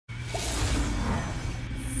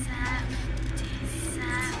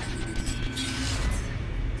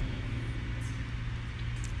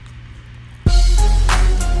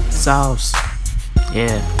sauce.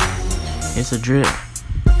 Yeah, it's a drip.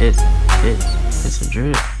 It's a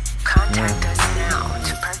drip. Contact us now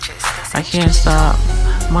to purchase this. I can't stop.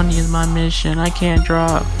 Money is my mission. I can't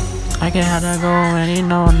drop. I can't have that going, you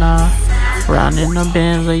know now. Riding in the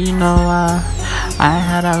benz, you know why. I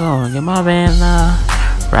had to go and get my bands now.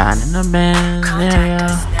 Riding in the benz, yeah,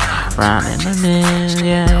 yeah. Riding in the benz,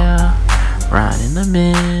 yeah, yeah. Riding in the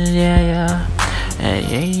benz, yeah, yeah. Hey,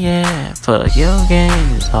 yeah, yeah. Fuck your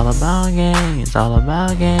game. It's all about game. It's all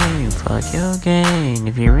about game. Fuck your game.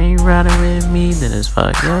 If you ain't riding with me, then it's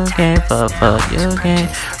fuck your game. Fuck your game.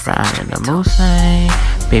 Riding the Mustang.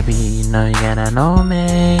 Baby, you know you gotta know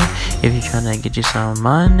me. If you tryna get you some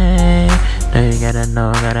money, know you gotta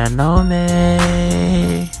know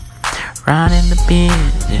me. Riding the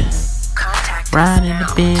Benz. Riding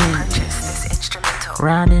the Benz.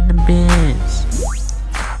 Riding the Benz.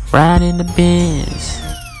 Riding the Benz.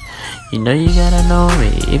 You know you gotta know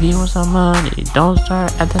me. If you want some money, don't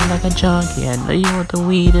start acting like a junkie. I know you want the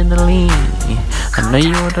weed and the lean. I know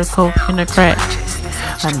you want the coke and the crack.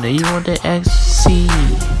 I know you want the ecstasy.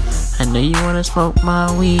 I know you wanna smoke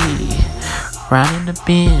my weed. Riding the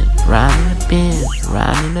Benz, riding the Benz,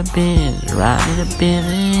 riding the Benz, riding the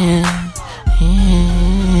Benz.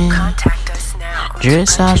 Contact us now.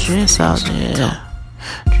 Dress sauce, yeah.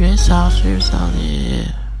 Dress sauce,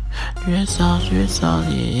 yeah. Dress sauce,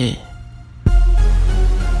 yeah.